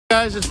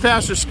Guys, it's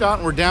Pastor Scott,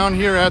 and we're down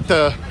here at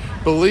the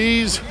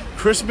Belize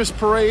Christmas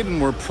parade, and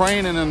we're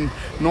praying and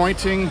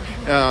anointing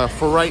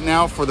for right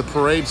now for the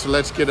parade. So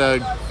let's get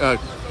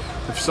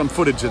some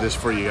footage of this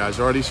for you guys.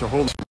 Already, so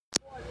hold on.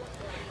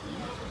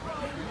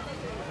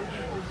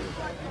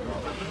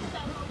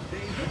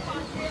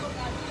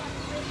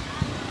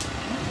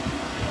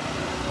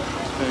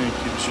 Thank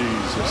you,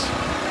 Jesus.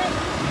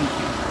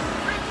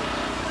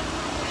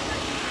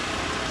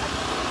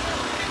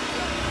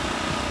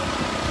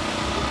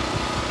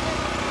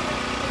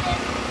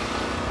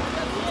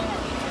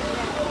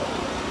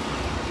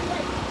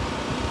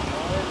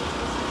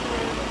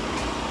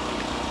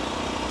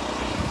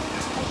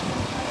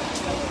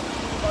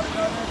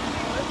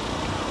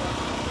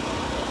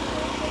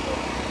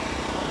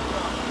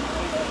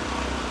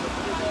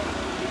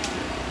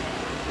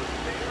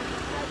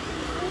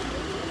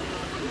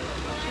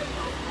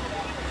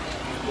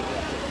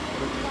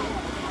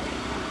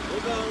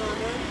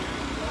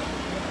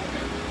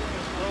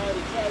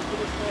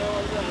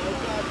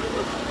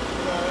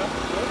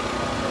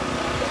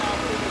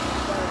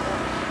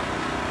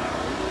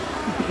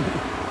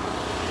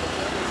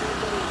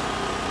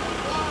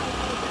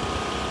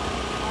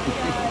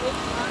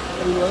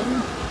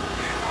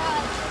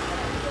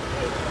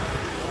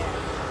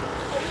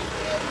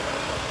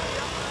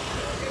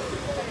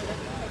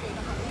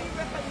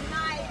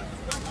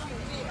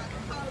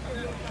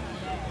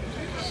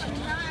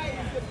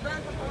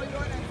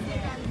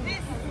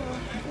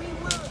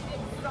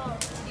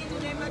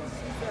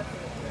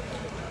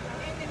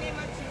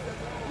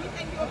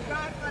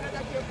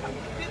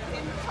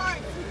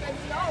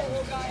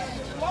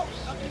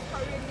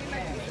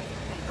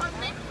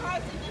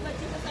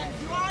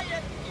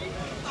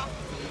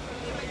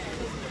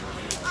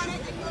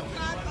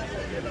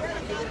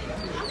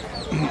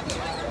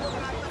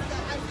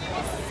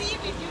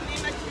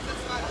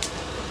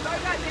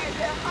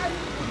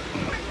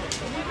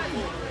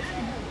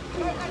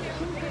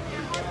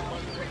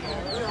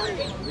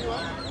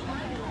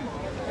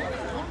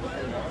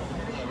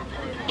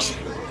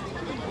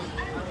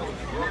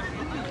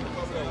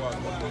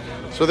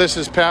 So this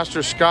is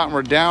Pastor Scott, and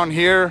we're down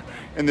here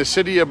in the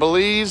city of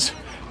Belize,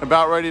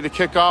 about ready to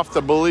kick off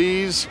the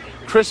Belize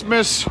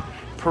Christmas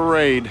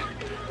parade.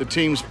 The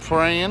team's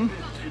praying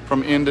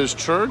from Inda's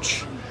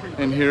church,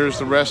 and here's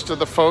the rest of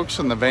the folks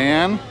in the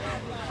van.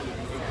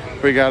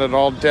 We got it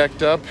all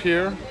decked up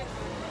here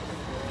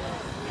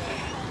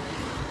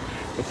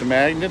with the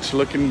magnets,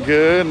 looking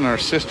good, and our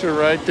sister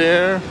right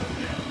there.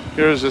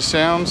 Here's the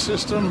sound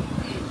system.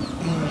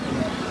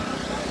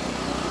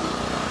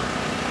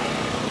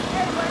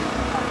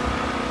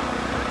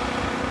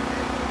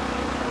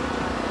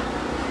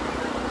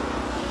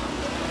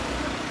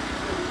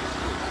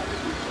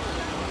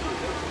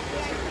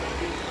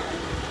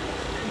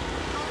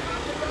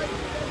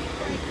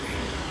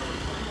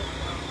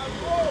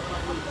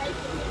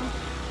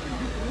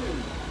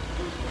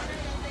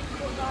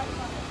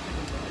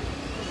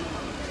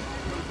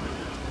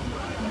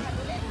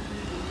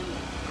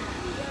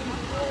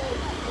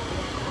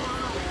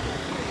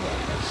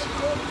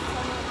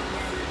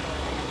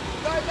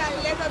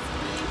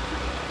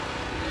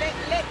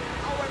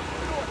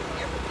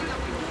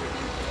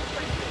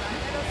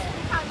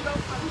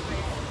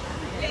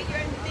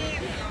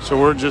 So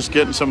we're just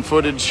getting some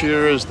footage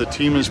here as the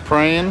team is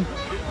praying.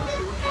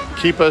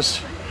 Keep us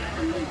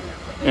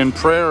in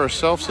prayer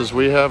ourselves as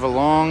we have a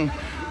long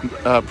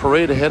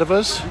parade ahead of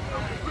us.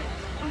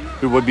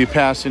 We will be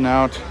passing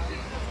out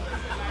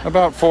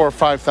about 4,000 or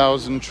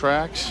 5,000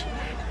 tracts.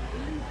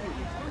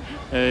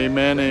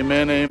 Amen,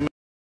 amen, amen.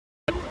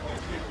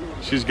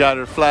 She's got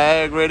her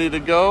flag ready to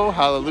go.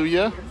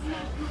 Hallelujah.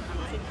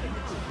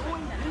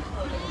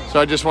 So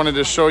I just wanted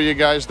to show you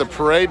guys the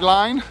parade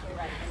line.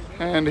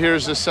 And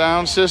here's the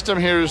sound system.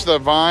 Here's the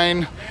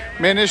Vine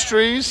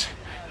Ministries,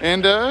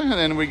 Inda. And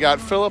then we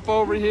got Philip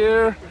over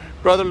here,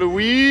 Brother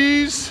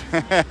Luis,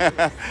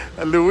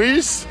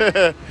 Luis,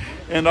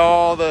 and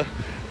all the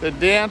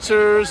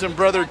dancers, and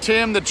Brother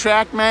Tim, the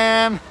track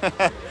man.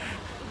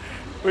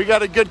 We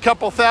got a good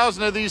couple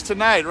thousand of these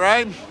tonight,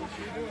 right?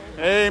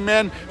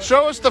 Amen.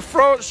 Show us the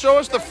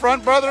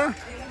front, brother.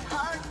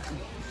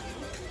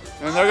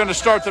 And they're going to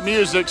start the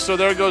music, so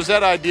there goes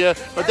that idea.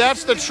 But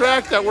that's the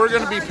track that we're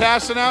going to be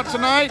passing out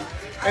tonight.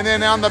 And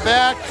then on the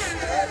back,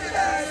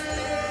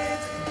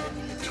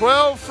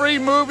 12 free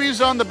movies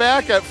on the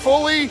back at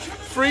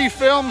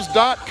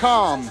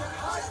fullyfreefilms.com.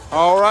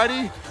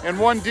 Alrighty, and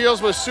one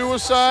deals with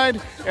suicide,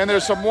 and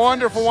there's some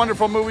wonderful,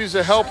 wonderful movies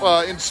to help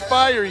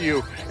inspire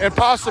you and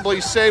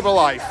possibly save a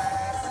life.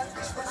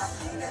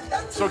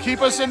 So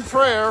keep us in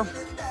prayer.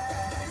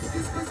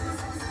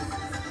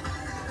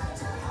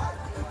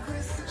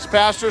 It's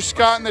Pastor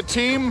Scott and the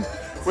team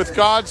with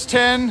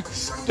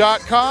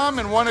God's10.com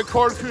and One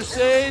Accord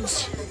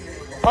Crusades,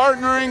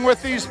 partnering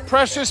with these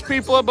precious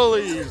people of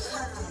Belize.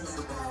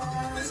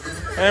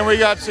 And we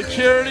got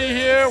security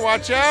here.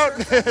 Watch out.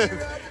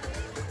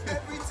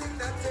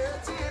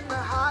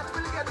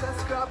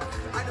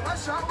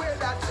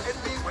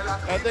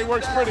 That thing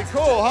works pretty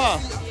cool, huh?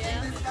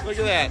 Look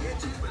at that.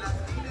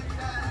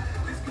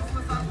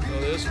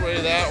 this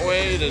way, that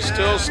way. It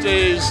still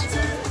stays.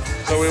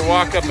 So we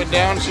walk up and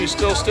down. She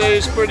still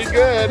stays pretty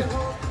good.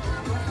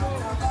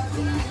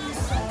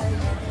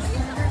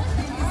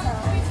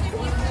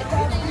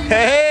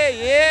 Hey,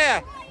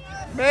 yeah!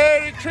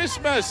 Merry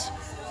Christmas!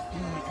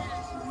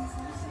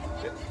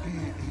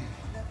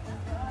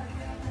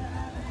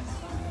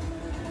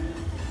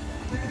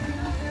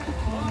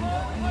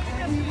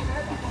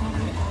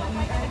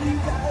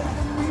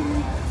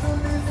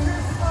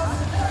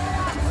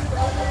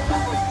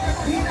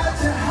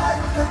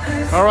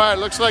 All right,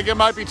 looks like it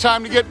might be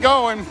time to get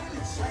going.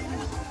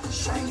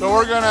 So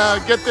we're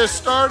gonna get this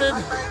started.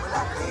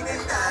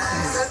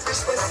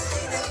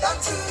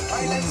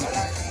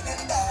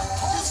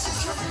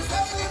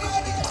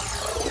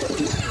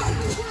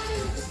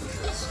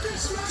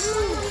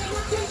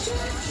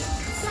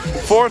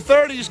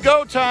 .4:30's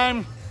go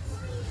time.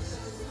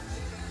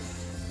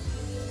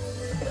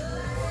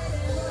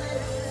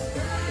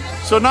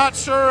 So not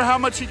sure how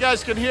much you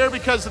guys can hear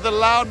because of the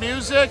loud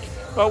music,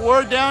 but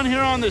we're down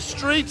here on the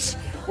streets.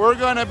 We're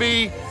going to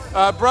be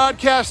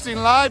broadcasting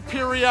live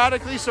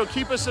periodically, so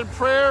keep us in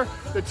prayer.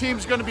 The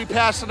team's going to be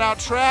passing out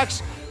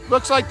tracts.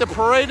 Looks like the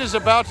parade is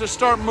about to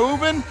start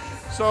moving,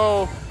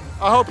 so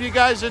I hope you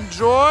guys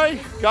enjoy.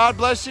 God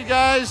bless you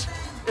guys.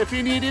 If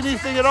you need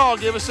anything at all,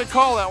 give us a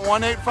call at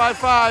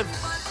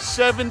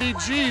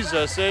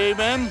 1-855-70-JESUS.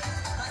 Amen.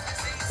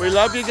 We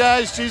love you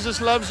guys. Jesus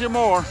loves you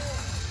more.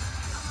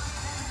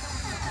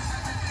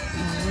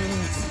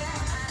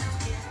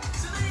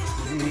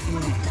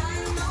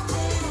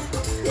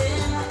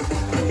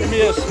 Give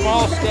me a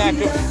small stack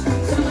of,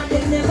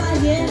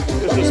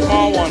 just a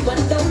small one.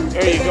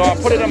 There you go. I'll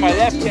put it on my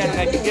left hand and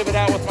I can give it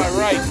out with my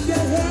right.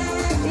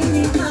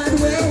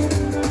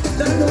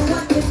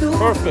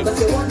 Perfect.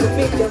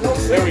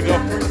 There we go.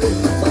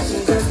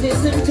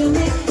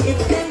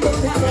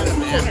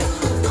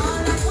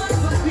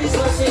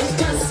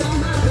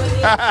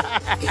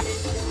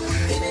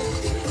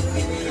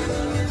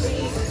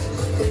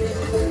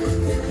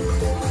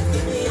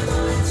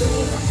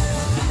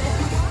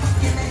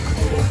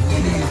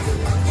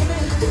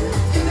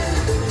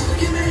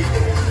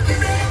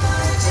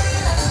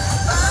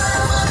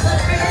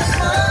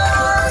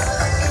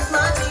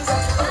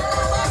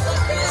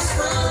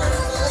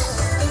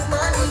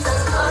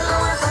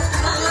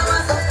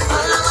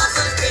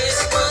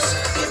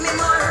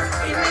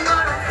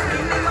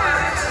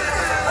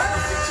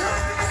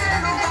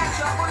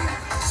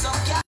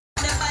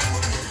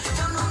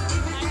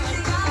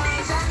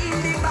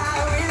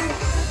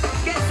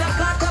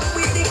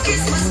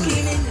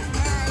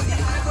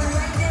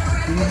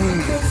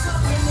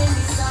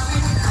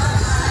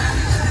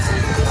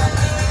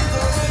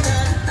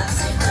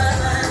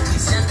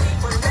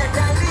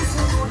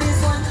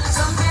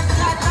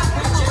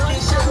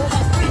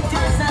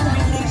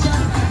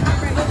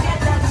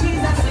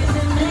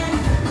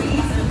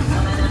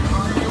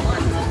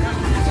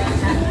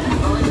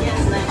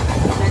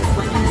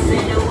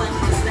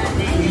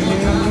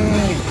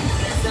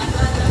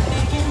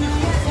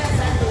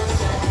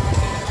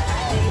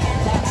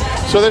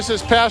 So this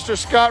is Pastor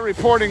Scott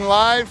reporting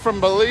live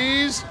from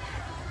Belize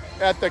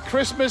at the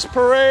Christmas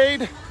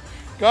parade.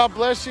 God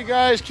bless you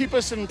guys. Keep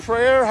us in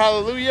prayer.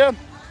 Hallelujah.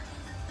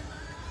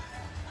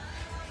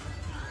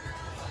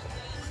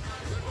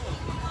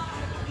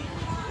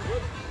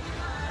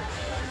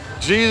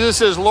 Jesus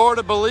is Lord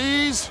of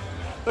Belize.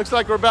 Looks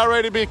like we're about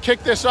ready to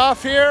kick this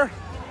off here.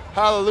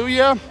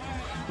 Hallelujah.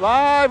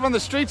 Live on the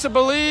streets of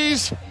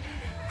Belize.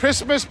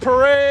 Christmas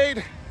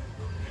parade.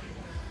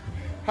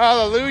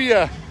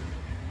 Hallelujah.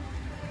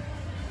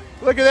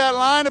 Look at that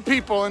line of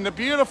people in the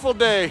beautiful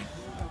day.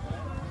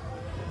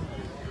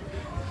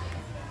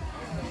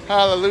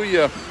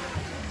 Hallelujah.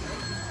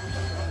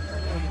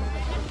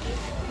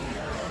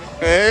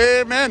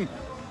 Amen.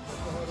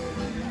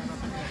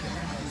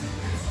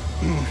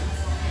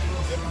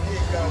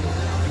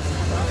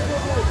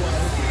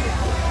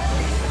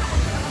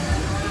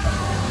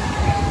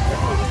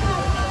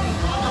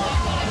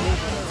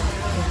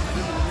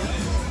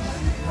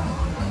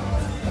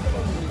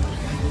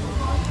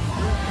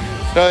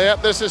 So,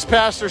 yep, this is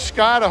Pastor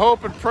Scott. I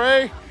hope and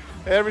pray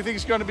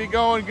everything's going to be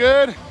going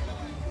good.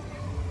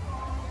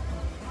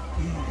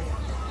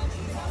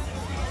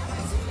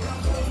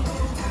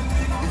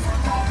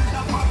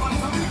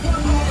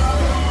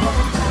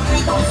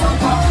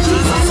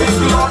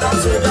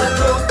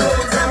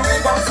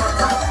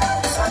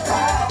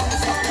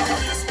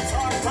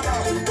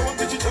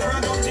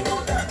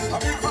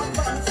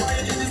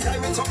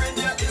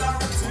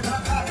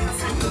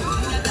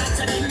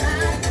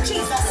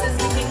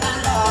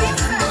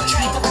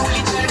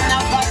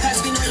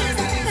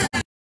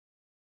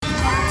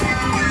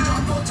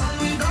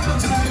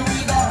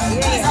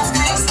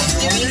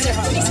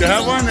 You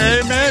have one?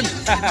 Amen. You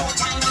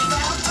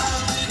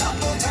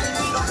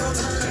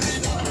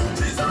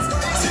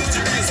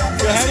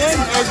have one?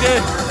 Okay.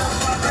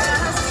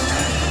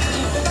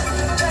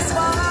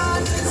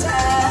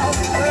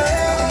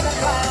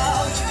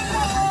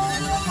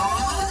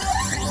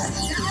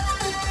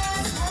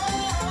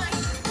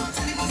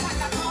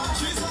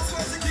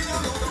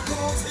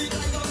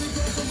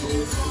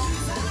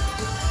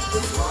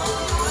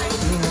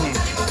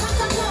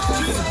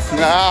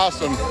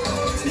 Awesome.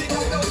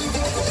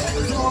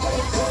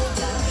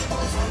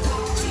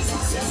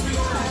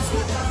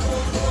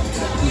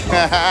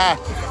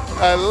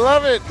 I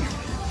love it.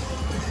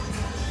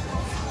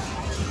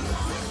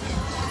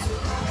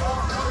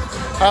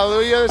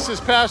 Hallelujah. This is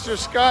Pastor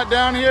Scott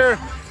down here,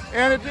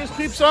 and it just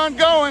keeps on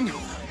going.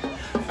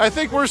 I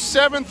think we're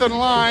 7th in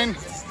line,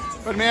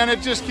 but man,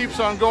 it just keeps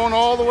on going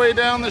all the way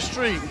down the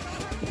street.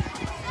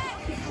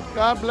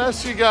 God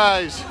bless you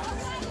guys.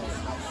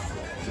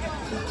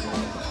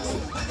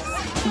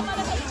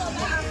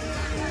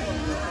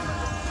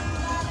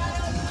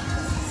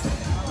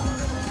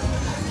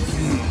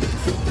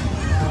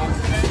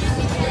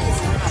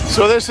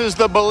 So this is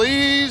the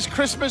Belize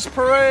Christmas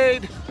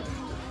Parade,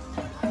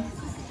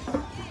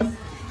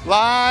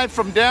 live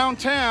from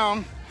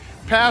downtown.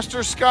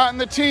 Pastor Scott and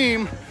the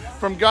team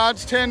from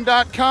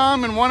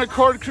Gods10.com and One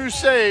Accord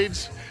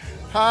Crusades.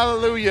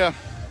 Hallelujah.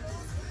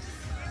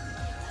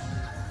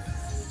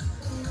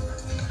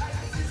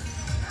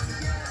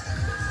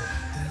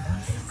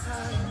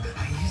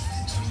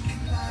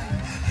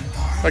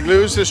 Like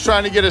Lou's just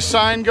trying to get a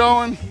sign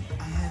going.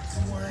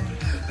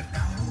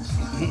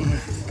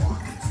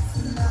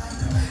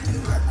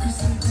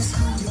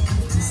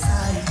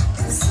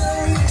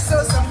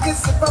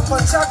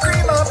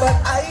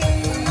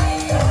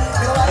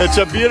 It's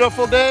a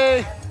beautiful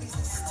day.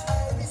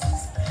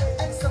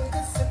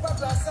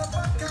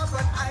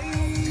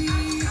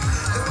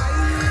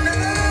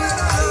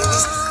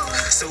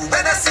 So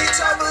when I see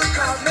trouble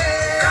coming,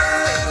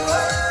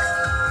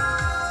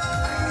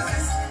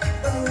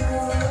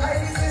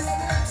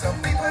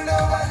 some people don't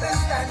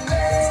understand me.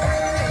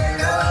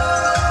 I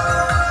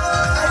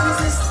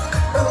resist.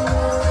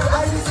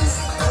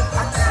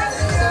 I'm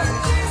telling you,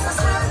 Jesus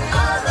will be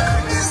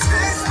honored this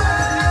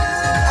Christmas.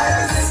 I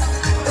resist.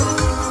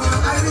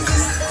 I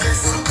resist. I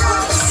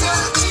promise you,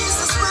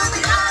 Jesus will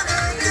be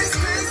honored this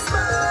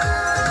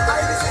Christmas. I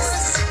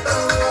resist.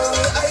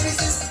 I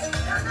resist.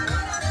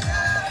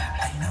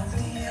 I know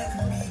the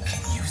enemy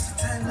can use a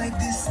time like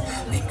this.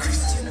 Make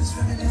Christians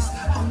reminisce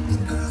on the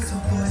girls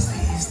or boys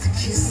they used to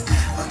kiss.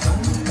 But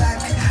don't look back,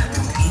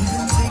 don't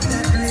even take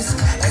that risk,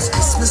 as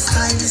Christmas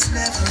time is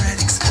never an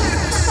excuse.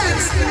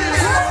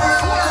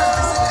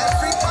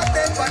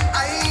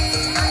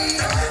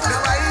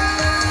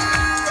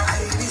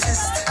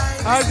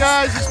 Hi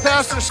guys, it's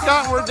Pastor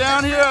Scott. We're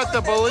down here at the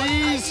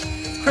Belize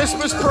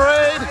Christmas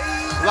Parade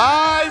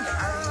live.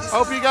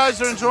 Hope you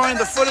guys are enjoying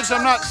the footage.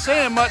 I'm not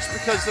saying much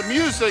because the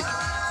music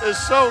is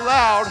so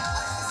loud,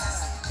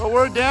 but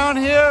we're down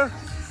here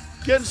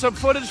getting some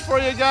footage for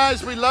you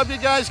guys. We love you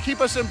guys.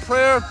 Keep us in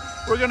prayer.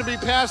 We're going to be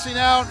passing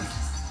out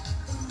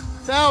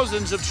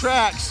thousands of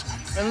tracts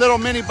and little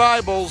mini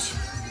Bibles.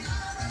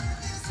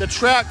 The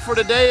track for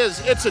today is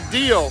It's a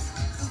Deal.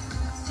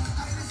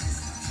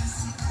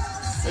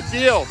 A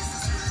deal.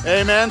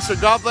 Amen. So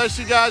God bless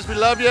you guys. We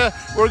love you.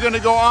 We're going to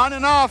go on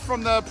and off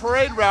from the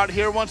parade route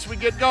here once we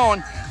get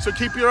going. So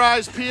keep your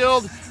eyes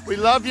peeled. We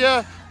love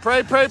you.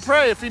 Pray, pray,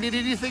 pray. If you need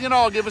anything at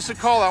all, give us a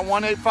call at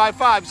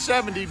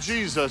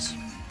 1-855-70-JESUS.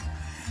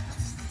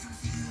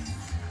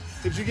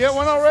 Did you get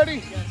one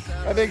already? Yes,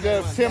 I think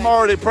Tim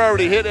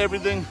already hit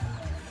everything.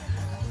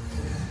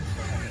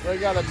 They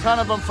got a ton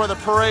of them for the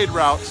parade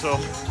route, so.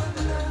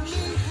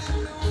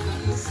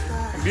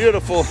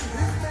 Beautiful.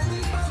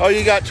 Oh,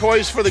 you got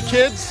toys for the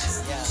kids?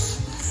 Yes.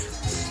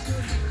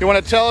 You want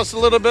to tell us a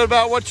little bit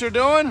about what you're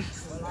doing?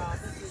 Well,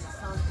 this is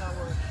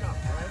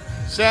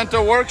Santa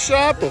Santa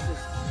Workshop, right?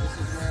 Workshop? This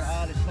is where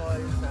all the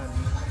toys and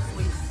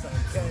sweets and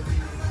candy,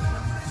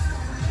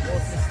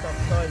 mostly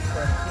stuff toys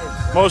for the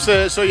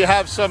kids. So you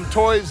have some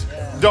toys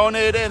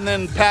donated and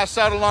then passed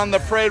out along the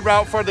parade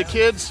route for the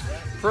kids?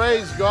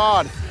 Praise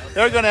God.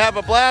 They're going to have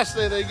a blast.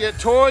 They get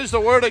toys, the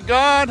Word of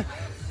God,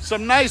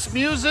 some nice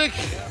music.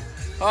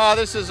 Oh,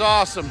 this is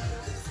awesome.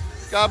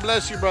 God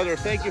bless you, brother.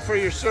 Thank you for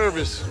your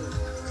service.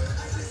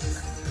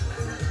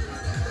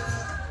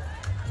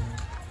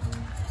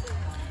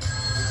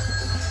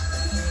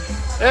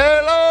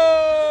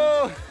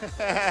 Hello!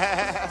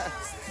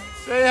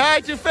 Say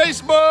hi to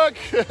Facebook.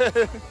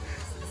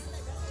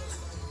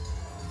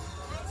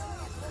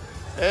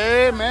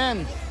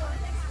 Amen.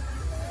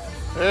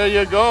 There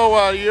you go,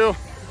 are you?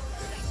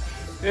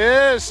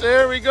 Yes,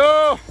 there we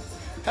go.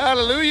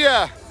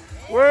 Hallelujah.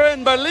 We're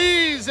in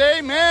Belize.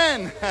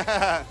 Amen.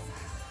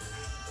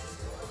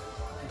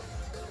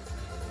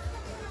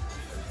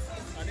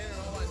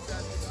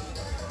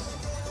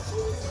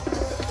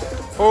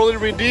 Holy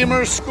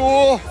Redeemer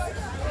School.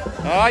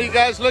 Oh, you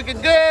guys looking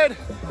good.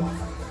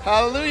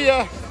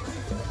 Hallelujah.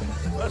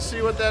 Let's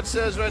see what that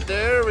says right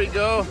there. There we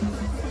go.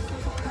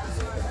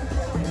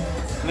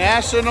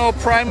 National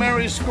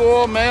Primary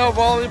School Male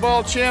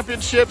Volleyball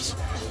Championships.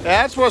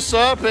 That's what's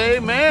up.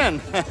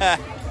 Amen.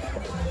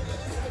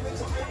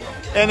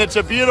 And it's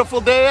a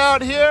beautiful day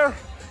out here.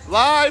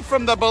 Live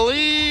from the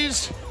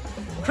Belize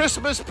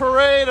Christmas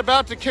Parade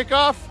about to kick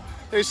off.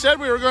 They said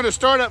we were going to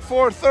start at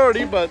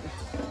 4:30, but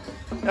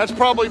that's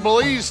probably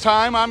Belize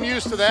time. I'm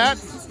used to that.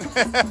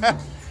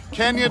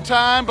 Kenya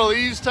time,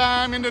 Belize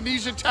time,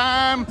 Indonesia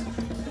time.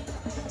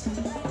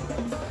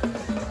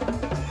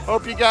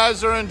 Hope you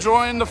guys are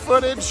enjoying the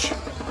footage.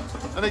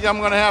 I think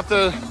I'm gonna have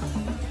to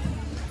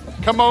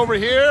come over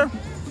here,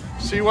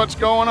 see what's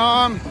going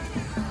on.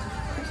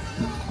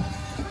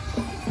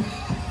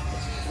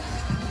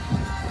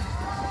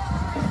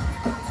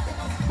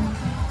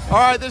 All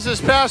right, this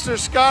is Pastor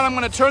Scott. I'm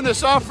gonna turn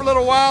this off for a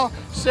little while,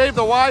 save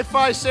the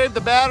Wi-Fi, save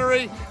the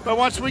battery, but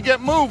once we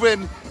get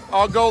moving,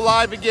 I'll go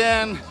live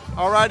again.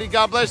 All righty,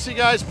 God bless you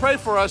guys. Pray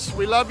for us.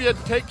 We love you.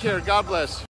 Take care. God bless.